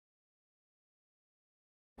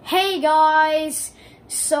Hey guys!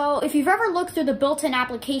 So if you've ever looked through the built-in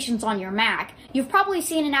applications on your Mac, you've probably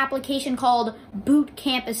seen an application called Boot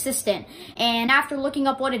Camp Assistant. And after looking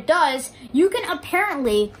up what it does, you can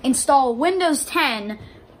apparently install Windows 10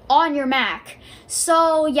 on your Mac.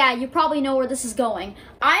 So yeah, you probably know where this is going.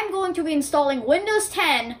 I'm going to be installing Windows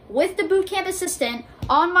 10 with the Boot Camp Assistant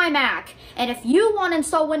on my Mac. And if you want to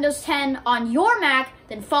install Windows 10 on your Mac,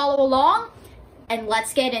 then follow along and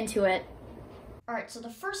let's get into it. Alright, so the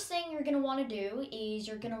first thing you're going to want to do is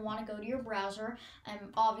you're going to want to go to your browser.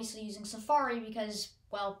 I'm obviously using Safari because,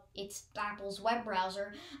 well, it's Apple's web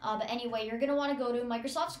browser. But anyway, you're going to want to go to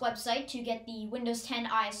Microsoft's website to get the Windows 10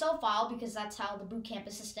 ISO file because that's how the Boot Camp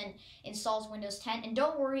Assistant installs Windows 10. And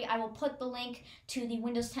don't worry, I will put the link to the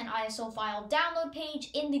Windows 10 ISO file download page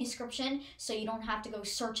in the description so you don't have to go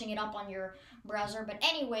searching it up on your browser. But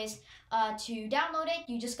anyways, to download it,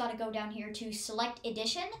 you just got to go down here to Select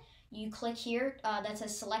Edition. You click here that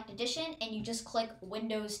says Select Edition, and you just click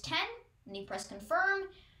Windows 10, and you press Confirm,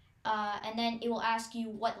 and then it will ask you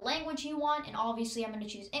what language you want, and obviously I'm going to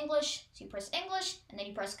choose English, so you press English, and then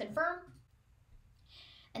you press Confirm.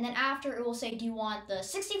 And then after, it will say, do you want the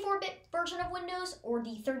 64-bit version of Windows or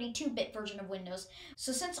the 32-bit version of Windows?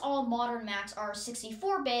 So since all modern Macs are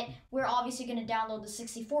 64-bit, we're obviously going to download the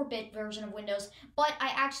 64-bit version of Windows, but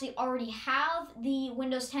I actually already have the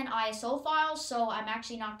Windows 10 ISO file, so I'm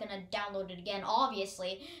actually not going to download it again,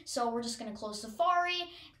 obviously. So we're just going to close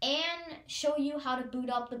Safari and show you how to boot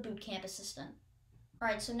up the Boot Camp Assistant.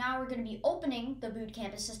 Alright, so now we're going to be opening the Boot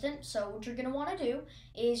Camp Assistant. So what you're going to want to do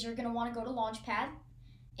is you're going to want to go to Launchpad,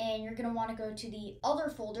 and you're going to want to go to the other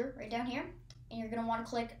folder right down here, and you're going to want to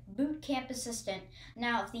click Boot Camp Assistant.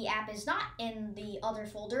 Now, if the app is not in the other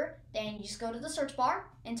folder, then you just go to the search bar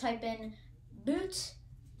and type in Boot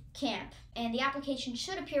Camp, and the application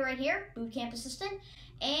should appear right here, Boot Camp Assistant,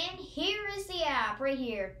 and here is the app right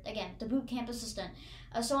here, again, the Boot Camp Assistant.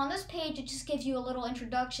 So on this page, it just gives you a little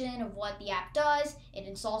introduction of what the app does. It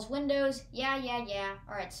installs Windows, yeah.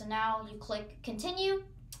 Alright, so now you click Continue,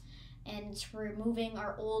 and it's removing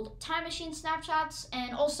our old Time Machine snapshots.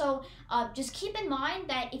 And also, just keep in mind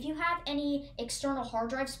that if you have any external hard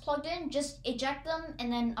drives plugged in, just eject them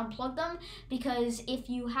and then unplug them, because if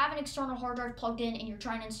you have an external hard drive plugged in and you're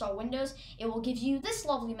trying to install Windows, it will give you this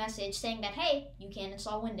lovely message saying that, hey, you can't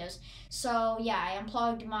install Windows. So yeah, I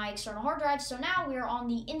unplugged my external hard drive, so now we're on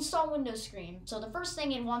the Install Windows screen. So the first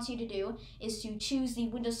thing it wants you to do is to choose the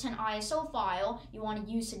Windows 10 ISO file you want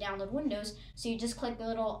to use to download Windows. So you just click the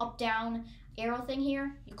little up-down arrow thing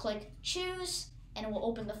here, you click choose, and it will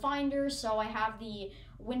open the Finder. So I have the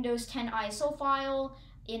Windows 10 ISO file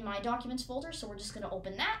in my documents folder, so we're just going to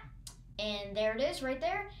open that, and there it is right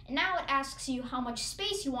there. And now it asks you how much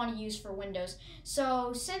space you want to use for Windows.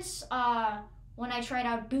 So since when I tried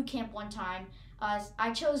out Boot Camp one time,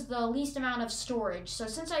 I chose the least amount of storage. So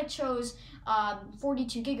since I chose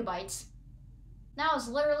 42 gigabytes, now it's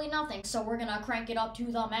literally nothing, so we're gonna crank it up to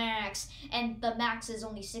the max, and the max is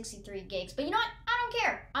only 63 gigs. But you know what? I don't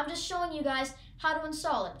care. I'm just showing you guys how to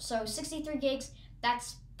install it. So 63 gigs,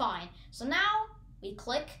 that's fine. So now we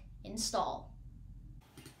click Install.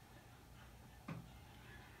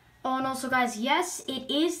 Oh, and also guys, yes,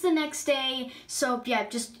 it is the next day, so yeah,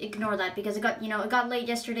 just ignore that because it got late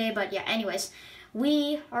yesterday. But yeah, anyways,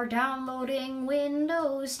 we are downloading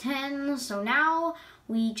Windows 10, so now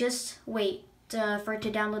we just wait for it to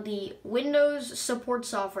download the Windows support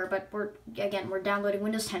software, but we're downloading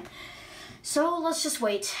Windows 10. So let's just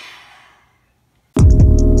wait.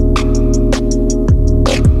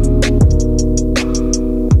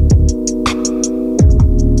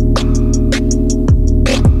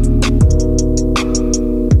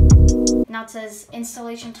 Now it says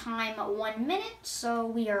installation time 1 minute, so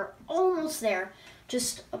we are almost there.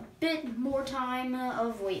 Just a bit more time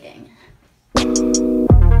of waiting.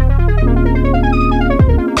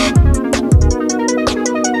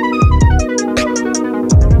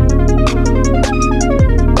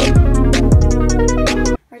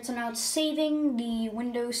 Alright, so now it's saving the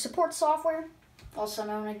Windows support software, also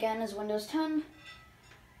known again as Windows 10.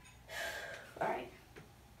 Alright.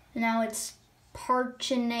 Now it's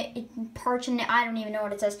parching, I don't even know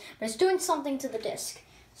what it says, but it's doing something to the disk.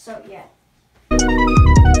 So yeah.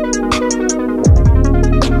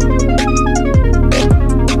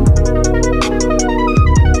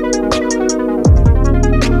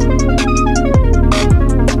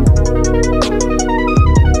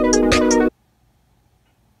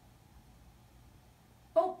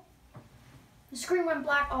 The screen went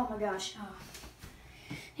black. Oh my gosh. Oh.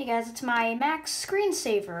 Hey guys, it's my Mac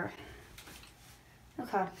screensaver.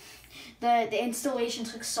 Okay. The installation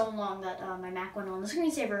took so long that my Mac went on the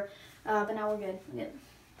screensaver, but now we're good.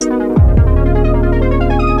 Oh,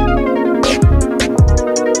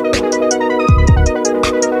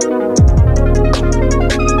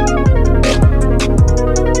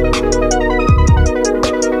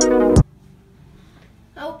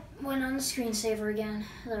 went on the screensaver again.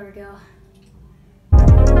 There we go.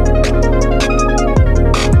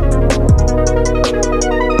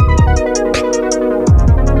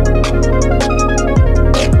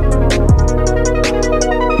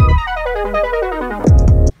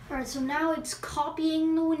 So now it's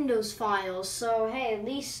copying the Windows files. So hey, at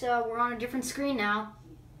least we're on a different screen now.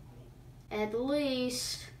 At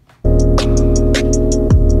least.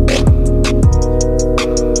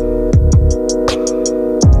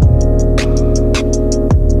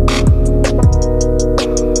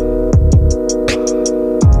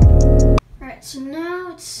 Alright, so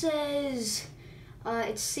now it says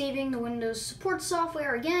it's saving the Windows support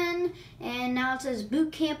software again, and now it says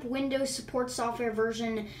Boot Camp Windows Support Software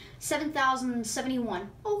version 7071.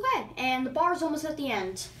 Okay, and the bar's almost at the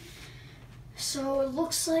end. So it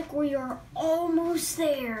looks like we are almost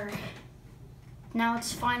there. Now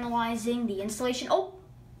it's finalizing the installation. Oh,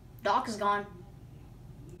 dock is gone.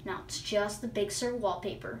 Now it's just the Big Sur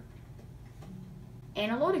wallpaper.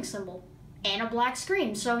 And a loading symbol. And a black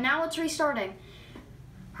screen. So now it's restarting.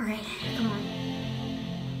 Alright, come on.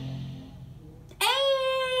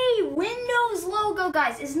 Hey! Windows logo!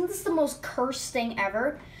 Guys, isn't this the most cursed thing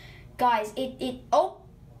ever? Guys, oh!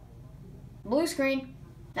 Blue screen.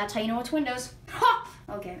 That's how you know it's Windows. Ha!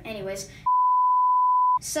 Okay, anyways.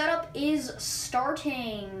 Setup is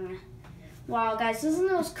starting. Wow, guys, is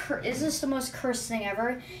this the most cursed thing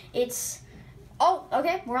ever? It's... Oh,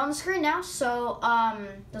 okay, we're on the screen now. So,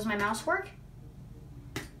 does my mouse work?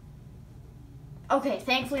 Okay,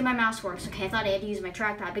 thankfully my mouse works. Okay, I thought I had to use my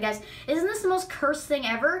trackpad. But guys, isn't this the most cursed thing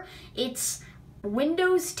ever? It's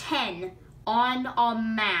Windows 10 on a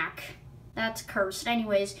Mac. That's cursed.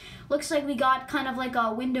 Anyways, looks like we got kind of like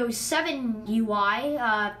a Windows 7 UI,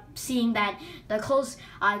 seeing that the close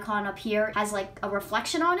icon up here has like a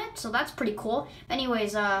reflection on it, so that's pretty cool.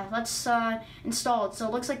 Anyways, let's install it. So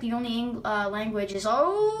it looks like the only language is,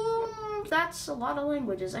 oh, that's a lot of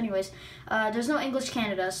languages. Anyways, there's no English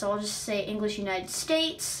Canada, so I'll just say English United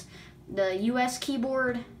States, the US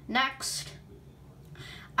keyboard, next.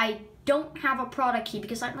 I don't have a product key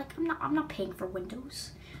because I'm not paying for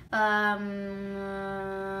Windows. No,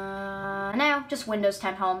 just Windows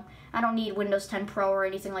 10 Home. I don't need Windows 10 Pro or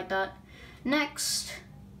anything like that. Next.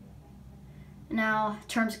 Now,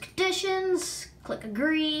 terms and conditions. Click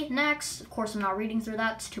agree. Next. Of course, I'm not reading through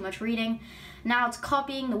that. It's too much reading. Now it's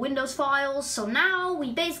copying the Windows files. So now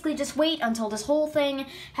we basically just wait until this whole thing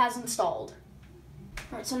has installed.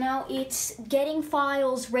 Alright, so now it's getting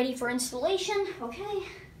files ready for installation. Okay,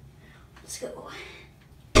 let's go.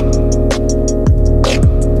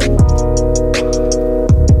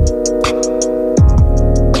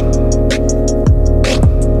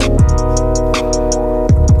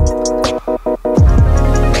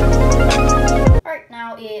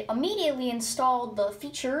 Immediately installed the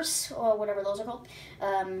features, or whatever those are called.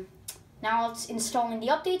 Now it's installing the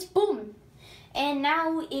updates, boom! And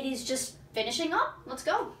now it is just finishing up. Let's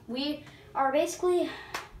go. We are basically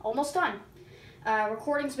almost done.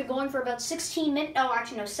 Recording's been going for about 16 minutes, oh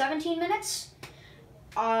actually no, 17 minutes.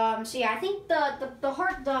 So yeah, I think the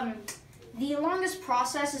longest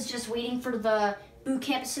process is just waiting for the Boot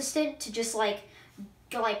Camp Assistant to just like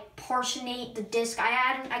partitionate the disk.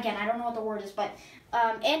 I don't know what the word is, but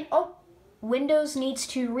and oh, Windows needs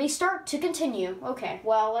to restart to continue. Okay,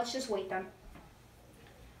 well, let's just wait then.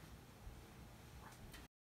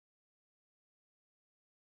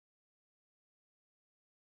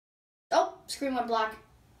 Oh, screen went black.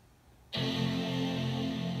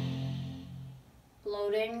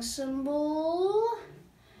 Loading symbol.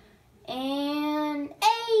 And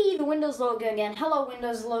hey, the Windows logo again. Hello,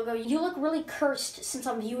 Windows logo. You look really cursed since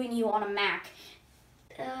I'm viewing you on a Mac.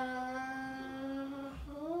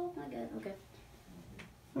 Oh my god, okay.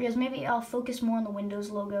 Because maybe I'll focus more on the Windows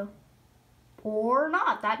logo. Or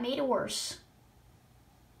not, that made it worse.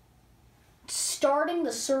 Starting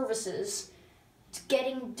the services. It's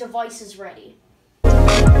getting devices ready.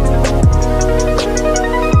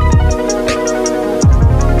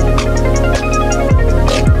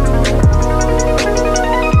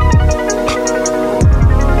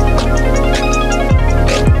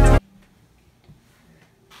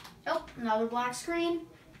 Another black screen.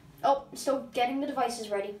 Oh, still getting the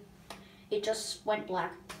devices ready. It just went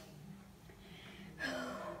black.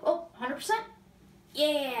 Oh, 100%.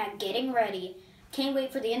 Yeah, getting ready. Can't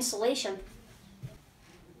wait for the installation.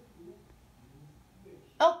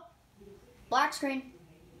 Oh, black screen.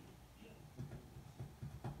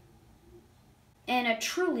 and a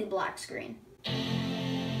truly black screen.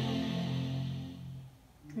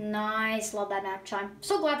 Nice, love that Mac chime.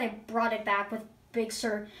 So glad they brought it back with Big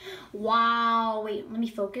Sur. Wow, wait, let me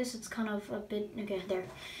focus. It's kind of a bit, okay, there.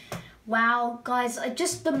 Wow, guys,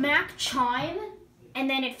 just the Mac chime, and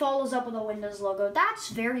then it follows up with a Windows logo. That's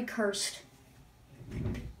very cursed.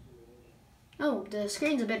 Oh, the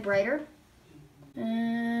screen's a bit brighter.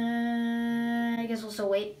 I guess we'll still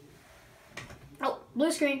wait. Oh,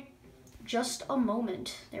 blue screen. Just a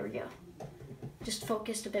moment. There we go. Just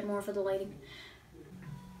focused a bit more for the lighting.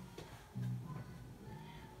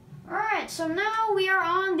 Alright, so now we are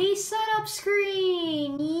on the setup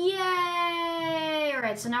screen. Yay!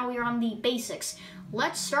 Alright, so now we are on the basics.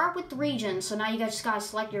 Let's start with the region. So now you guys just gotta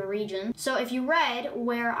select your region. So if you read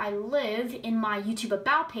where I live in my YouTube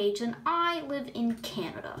About page, then I live in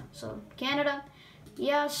Canada. So Canada,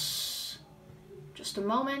 yes. Just a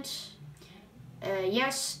moment.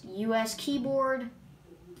 Yes, US keyboard,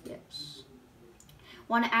 yes.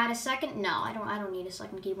 Want to add a second? No, I don't need a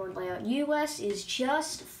second keyboard layout. US is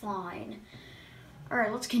just fine. All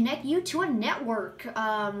right, let's connect you to a network.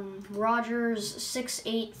 Rogers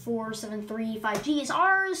 68473 5G is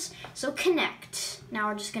ours, so connect. Now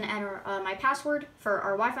we're just gonna enter my password for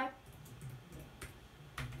our Wi-Fi.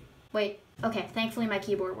 Wait, okay, thankfully my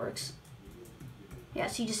keyboard works. Yeah,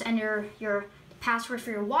 so you just enter your password for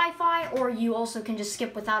your Wi-Fi, or you also can just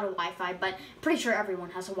skip without a Wi-Fi, but pretty sure everyone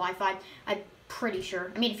has a Wi-Fi. I'm pretty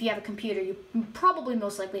sure. I mean, if you have a computer, you probably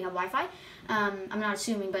most likely have Wi-Fi. I'm not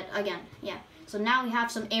assuming, but again, yeah. So now we have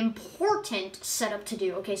some important setup to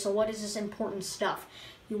do. Okay, so what is this important stuff?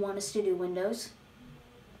 You want us to do Windows.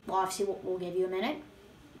 Well, obviously, we'll give you a minute.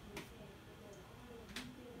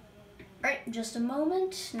 All right, just a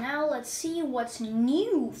moment. Now let's see what's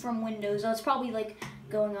new from Windows. Oh, it's probably like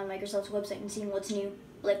going on Microsoft's website and seeing what's new.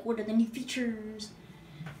 Like, what are the new features?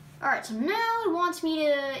 All right, so now it wants me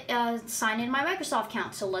to sign in my Microsoft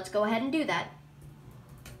account. So let's go ahead and do that.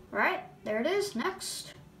 All right, there it is.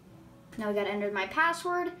 Next. Now we got to enter my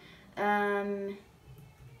password.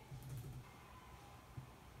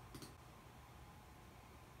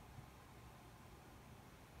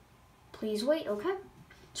 Please wait. Okay.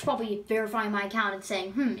 It's probably verifying my account and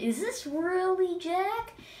saying, is this really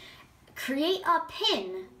Jack? Create a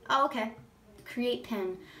PIN. Oh, okay. Create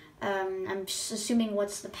PIN. I'm just assuming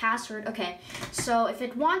what's the password. Okay. So if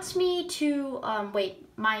it wants me to, wait,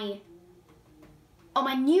 my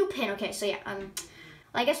new PIN. Okay. So yeah,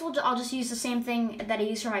 I guess I'll just use the same thing that I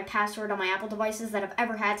use for my password on my Apple devices that I've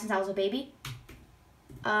ever had since I was a baby.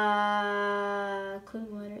 Clue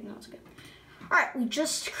letter. No, it's okay. All right. We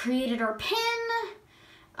just created our PIN.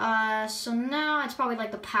 So now it's probably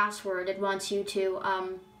like the password it wants you to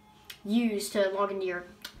use to log into your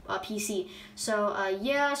PC. So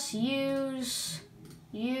yes, use,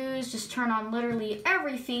 just turn on literally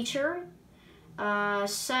every feature.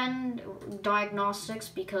 Send diagnostics,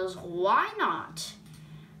 because why not?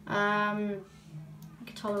 I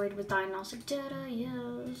can tolerate with diagnostic data,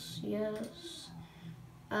 yes.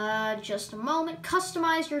 Just a moment,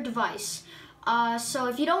 customize your device. So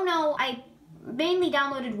if you don't know, I mainly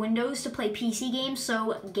downloaded Windows to play PC games,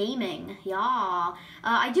 so gaming, yeah.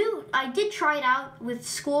 I did try it out with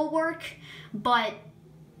schoolwork, but,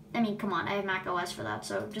 I mean, come on, I have Mac OS for that,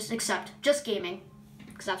 so just accept, just gaming,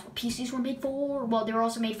 because that's what PCs were made for. Well, they were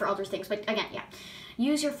also made for other things, but again, yeah.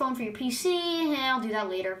 Use your phone for your PC, I'll do that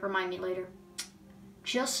later, remind me later.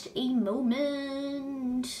 Just a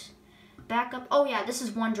moment. Backup, oh yeah, this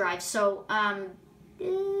is OneDrive, so, I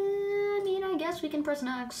mean, I guess we can press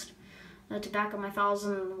next. To back up my files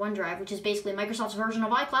in OneDrive, which is basically Microsoft's version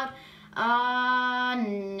of iCloud.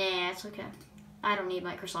 Nah, it's okay. I don't need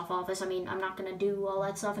Microsoft Office. I mean, I'm not gonna do all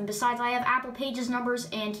that stuff. And besides, I have Apple Pages, numbers,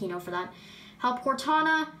 and Keynote for that. Help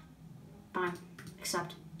Cortana, fine,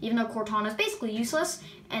 accept. Even though Cortana is basically useless,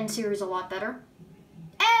 and Siri's a lot better.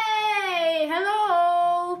 Hey,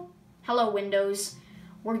 hello! Hello, Windows.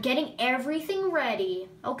 We're getting everything ready.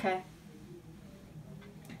 Okay.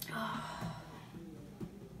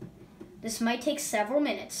 This might take several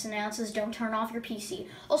minutes, and now it says don't turn off your PC.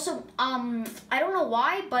 Also, I don't know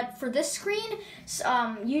why, but for this screen,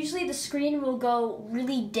 usually the screen will go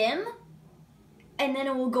really dim, and then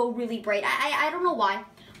it will go really bright. I don't know why,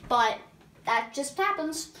 but that just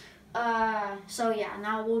happens. So yeah,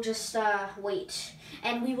 now we'll just wait,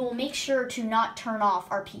 and we will make sure to not turn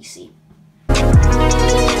off our PC.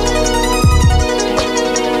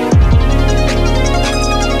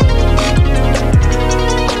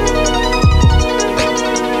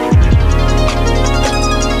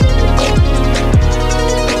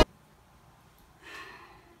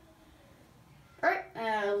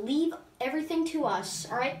 Leave everything to us.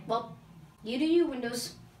 All right, well, You do you,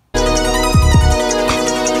 Windows.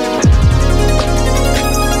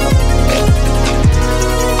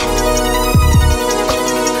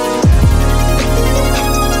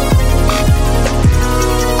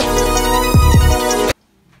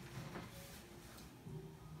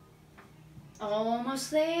 Almost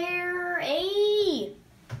there. Hey!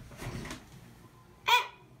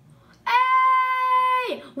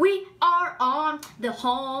 Hey! We are on the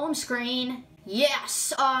home screen.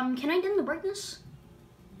 Yes. Can I dim the brightness?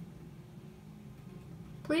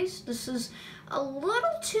 Please? This is a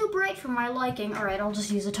little too bright for my liking. Alright, I'll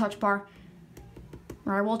just use a touch bar.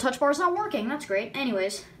 Alright, well, touch bar's not working. That's great.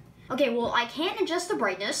 Anyways. Okay, well, I can't adjust the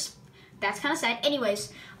brightness. That's kind of sad.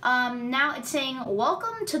 Anyways, now it's saying,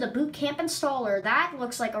 welcome to the Boot Camp installer. That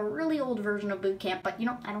looks like a really old version of Boot Camp, but you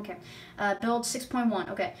know, I don't care. Build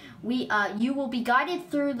 6.1. Okay. You will be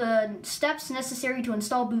guided through the steps necessary to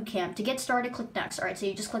install Boot Camp. To get started, click next. All right, so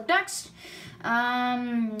you just click next.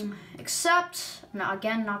 Accept. Now,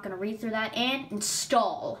 again, not going to read through that. And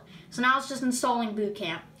install. So now it's just installing Boot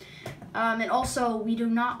Camp. And also, we do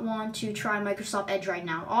not want to try Microsoft Edge right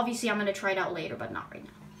now. Obviously, I'm going to try it out later, but not right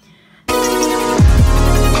now.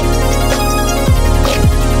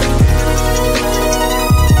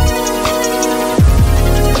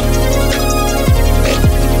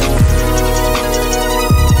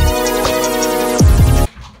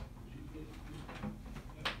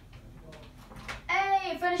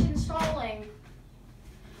 Hey, finished installing.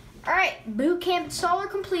 Alright, Boot Camp installer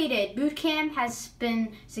completed. Boot Camp has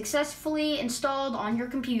been successfully installed on your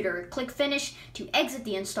computer. Click finish to exit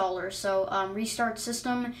the installer. So restart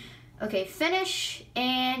system. Okay, finish,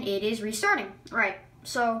 and it is restarting. Right,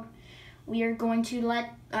 so we are going to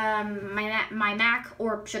let my Mac,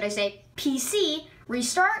 or should I say PC,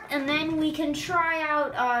 restart, and then we can try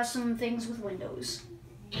out some things with Windows.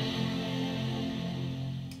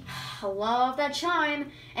 I love that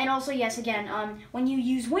chime. And also, yes, again, when you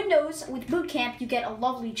use Windows with Boot Camp, you get a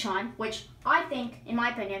lovely chime, which I think, in my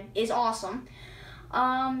opinion, is awesome.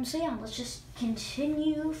 So yeah, let's just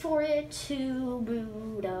continue for it to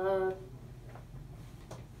boot up.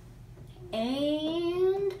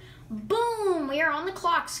 And boom, we are on the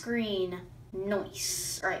clock screen.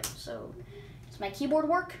 Nice. Alright, so does my keyboard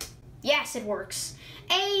work? Yes, it works.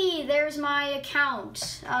 Hey, there's my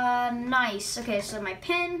account. Nice. Okay, so my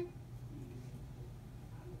PIN.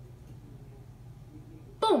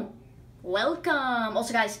 Boom. Welcome.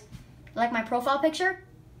 Also, guys, you like my profile picture?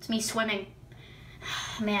 It's me swimming.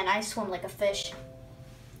 Man, I swim like a fish.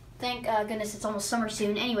 Thank goodness it's almost summer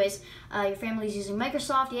soon. Anyways, your family's using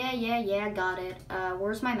Microsoft. Yeah, got it.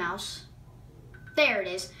 Where's my mouse? There it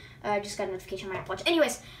is. I just got a notification on my Apple Watch.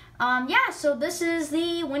 Anyways, yeah, so this is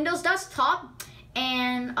the Windows desktop.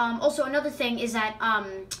 And also another thing is that,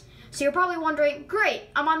 so you're probably wondering, great,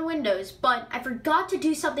 I'm on Windows, but I forgot to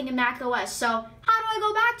do something in Mac OS. So how do I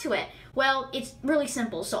go back to it? Well, it's really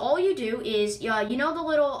simple. So all you do is, you know the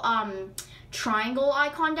little triangle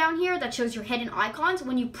icon down here that shows your hidden icons?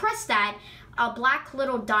 When you press that, a black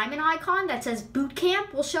little diamond icon that says Boot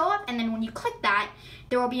Camp will show up, and then when you click that,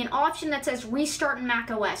 there will be an option that says Restart in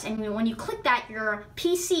Mac OS, and when you click that, your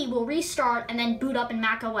PC will restart and then boot up in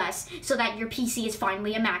Mac OS so that your PC is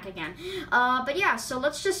finally a Mac again. But yeah, so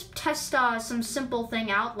let's just test some simple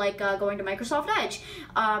thing out, like going to Microsoft Edge.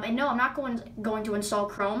 And no, I'm not going to install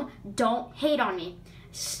Chrome. Don't hate on me.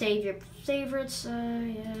 Save your favorites.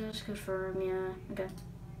 Yes, confirm. Yeah. Okay.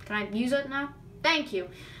 Can I use it now? Thank you.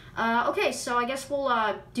 Okay, so I guess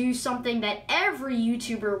we'll do something that every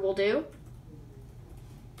YouTuber will do.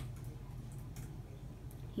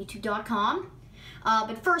 YouTube.com.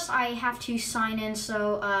 But first I have to sign in,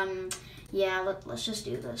 so yeah, let's just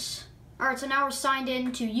do this. Alright, so now we're signed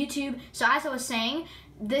in to YouTube. So as I was saying,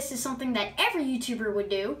 this is something that every YouTuber would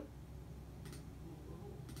do.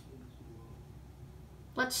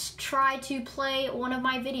 Let's try to play one of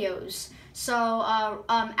my videos. So,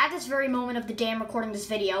 at this very moment of the day I'm recording this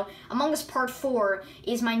video, Among Us Part 4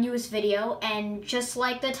 is my newest video, and just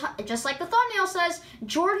like the thumbnail says,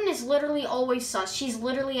 Jordan is literally always sus. She's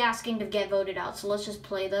literally asking to get voted out. So let's just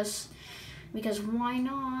play this, because why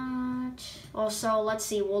not? Also, let's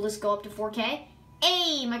see, will this go up to 4K?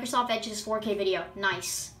 Hey, Microsoft Edge's 4K video.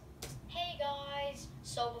 Nice. Hey guys,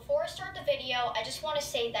 so before I start the video, I just want to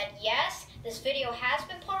say that yes, this video has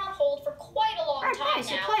been put on hold for quite a long time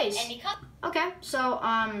now. It plays. And because okay, so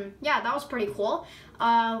yeah, that was pretty cool.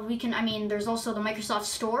 There's also the Microsoft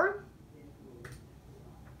Store.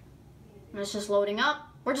 And it's just loading up.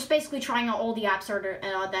 We're just basically trying out all the apps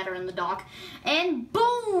that are in the dock. And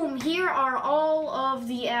boom, here are all of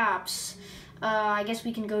the apps. I guess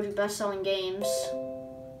we can go to best-selling games.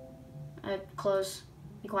 Close.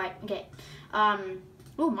 Be quiet. Okay.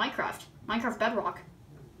 Ooh, Minecraft. Minecraft Bedrock.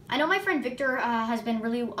 I know my friend Victor has been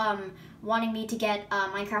really wanting me to get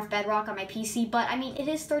Minecraft Bedrock on my PC, but I mean, it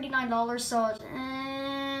is $39, so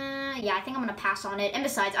yeah, I think I'm gonna pass on it. And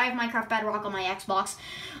besides, I have Minecraft Bedrock on my Xbox.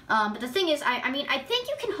 But the thing is, I mean, I think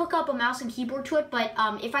you can hook up a mouse and keyboard to it, but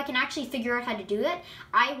if I can actually figure out how to do that,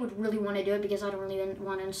 I would really want to do it because I don't really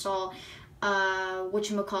want to install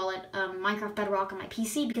Minecraft Bedrock on my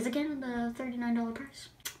PC because, again, the $39 price.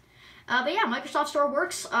 But yeah, Microsoft Store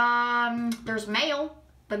works. There's mail,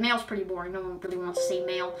 but mail's pretty boring. No one really wants to see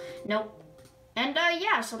mail. Nope. And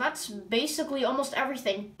yeah, so that's basically almost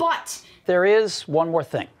everything. But there is one more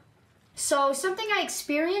thing. So something I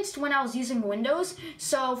experienced when I was using Windows.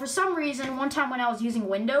 So for some reason, one time when I was using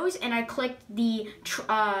Windows and I clicked the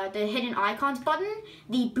hidden icons button,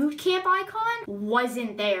 the boot camp icon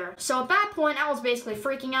wasn't there. So at that point, I was basically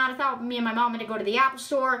freaking out. I thought me and my mom had to go to the Apple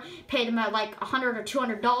Store, pay them like $100 or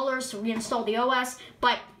 $200 to reinstall the OS.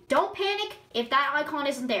 But don't panic if that icon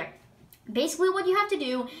isn't there. Basically, what you have to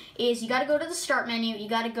do is you got to go to the start menu. You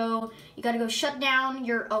got to go shut down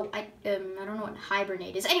your I don't know what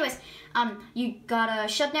Hibernate is. Anyways, you gotta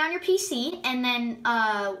shut down your PC, and then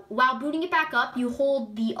while booting it back up, you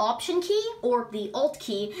hold the Option key or the Alt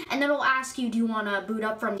key, and then it'll ask you, do you want to boot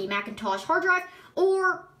up from the Macintosh hard drive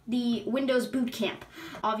or the Windows Boot Camp?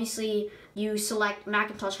 Obviously, you select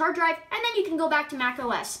Macintosh hard drive, and then you can go back to Mac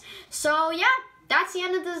OS. So yeah. That's the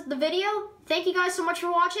end of the video. Thank you guys so much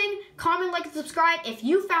for watching. Comment, like, and subscribe if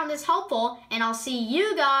you found this helpful. And I'll see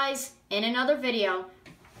you guys in another video.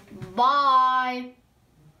 Bye.